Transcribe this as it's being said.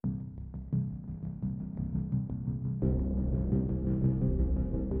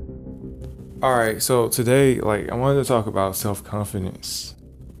All right, so today, I wanted to talk about self-confidence.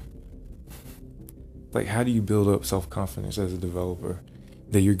 Like, how do you build up self-confidence as a developer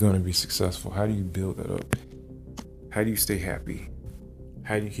that you're going to be successful? How do you build that up? How do you stay happy?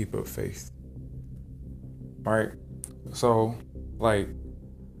 How do you keep up faith? All right, so, like,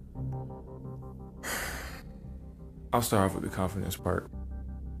 I'll start off with the confidence part.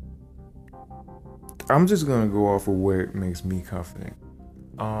 I'm just going to go off of what makes me confident.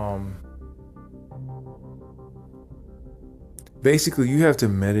 Um, Basically, you have to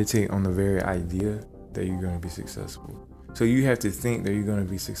meditate on the very idea that you're going to be successful. So you have to think that you're going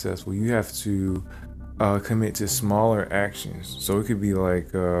to be successful. You have to commit to smaller actions. So it could be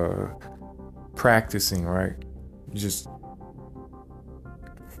like practicing, right? You just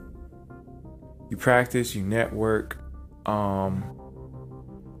you practice, you network. Um,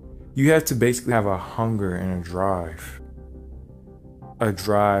 you have to basically have a hunger and a drive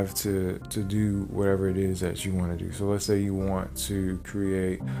to do whatever it is that you want to do. So let's say you want to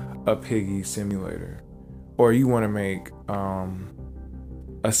create a piggy simulator, or you want to make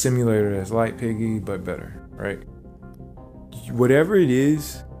a simulator that's like Piggy but better, right? Whatever it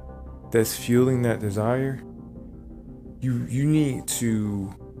is that's fueling that desire, you need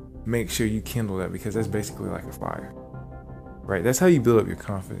to make sure you kindle that, because that's basically like a fire, right? That's how you build up your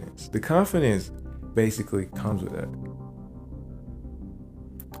confidence. The confidence basically comes with that.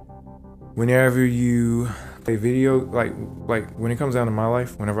 Whenever you play video, like when it comes down to my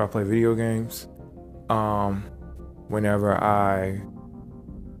life, whenever I play video games, um, whenever I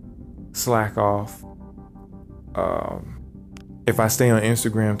slack off, um, if I stay on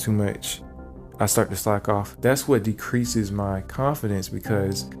Instagram too much, I start to slack off. That's what decreases my confidence,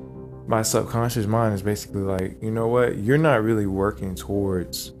 because my subconscious mind is basically like, you know what? You're not really working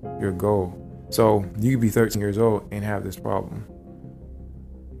towards your goal. So you could be 13 years old and have this problem.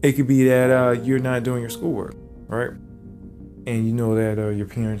 It could be that you're not doing your schoolwork, right? And you know that your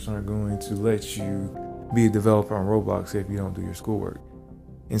parents aren't going to let you be a developer on Roblox if you don't do your schoolwork.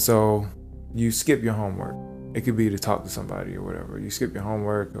 And so you skip your homework. It could be to talk to somebody or whatever. You skip your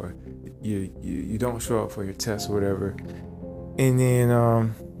homework, or you don't show up for your test or whatever. And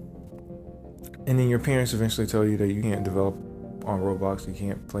then your parents eventually tell you that you can't develop on Roblox, you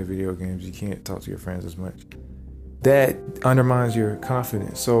can't play video games, you can't talk to your friends as much. That undermines your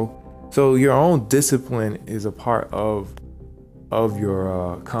confidence. So your own discipline is a part of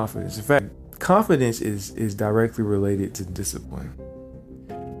your confidence. In fact, confidence is directly related to discipline.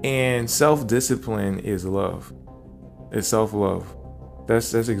 And self-discipline is love. It's self-love.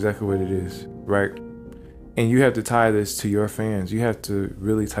 That's exactly what it is, right? And you have to tie this to your fans. You have to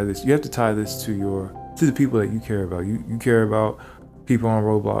really tie this. You have to tie this to the people that you care about. You care about people on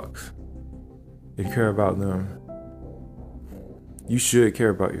Roblox. You care about them. You should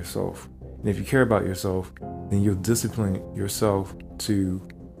care about yourself. And if you care about yourself, then you'll discipline yourself to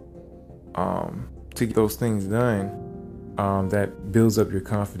get those things done. That builds up your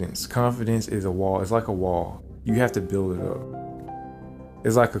confidence. Confidence is a wall. It's like a wall. You have to build it up.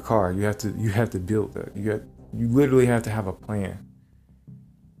 It's like a car. You have to build that. You literally have to have a plan.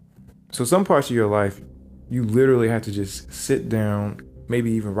 So some parts of your life, you literally have to just sit down,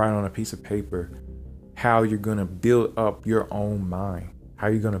 maybe even write on a piece of paper how you're gonna build up your own mind. How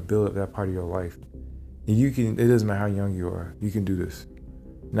you're gonna build up that part of your life. And you can. It doesn't matter how young you are. You can do this.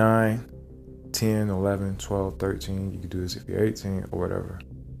 9, 10, 11, 12, 13. You can do this if you're 18 or whatever.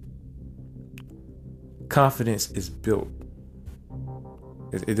 Confidence is built.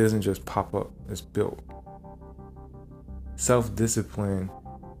 It doesn't just pop up. It's built. Self-discipline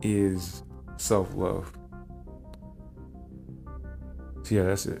is self-love. So yeah,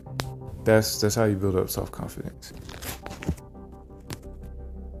 that's it. That's how you build up self-confidence.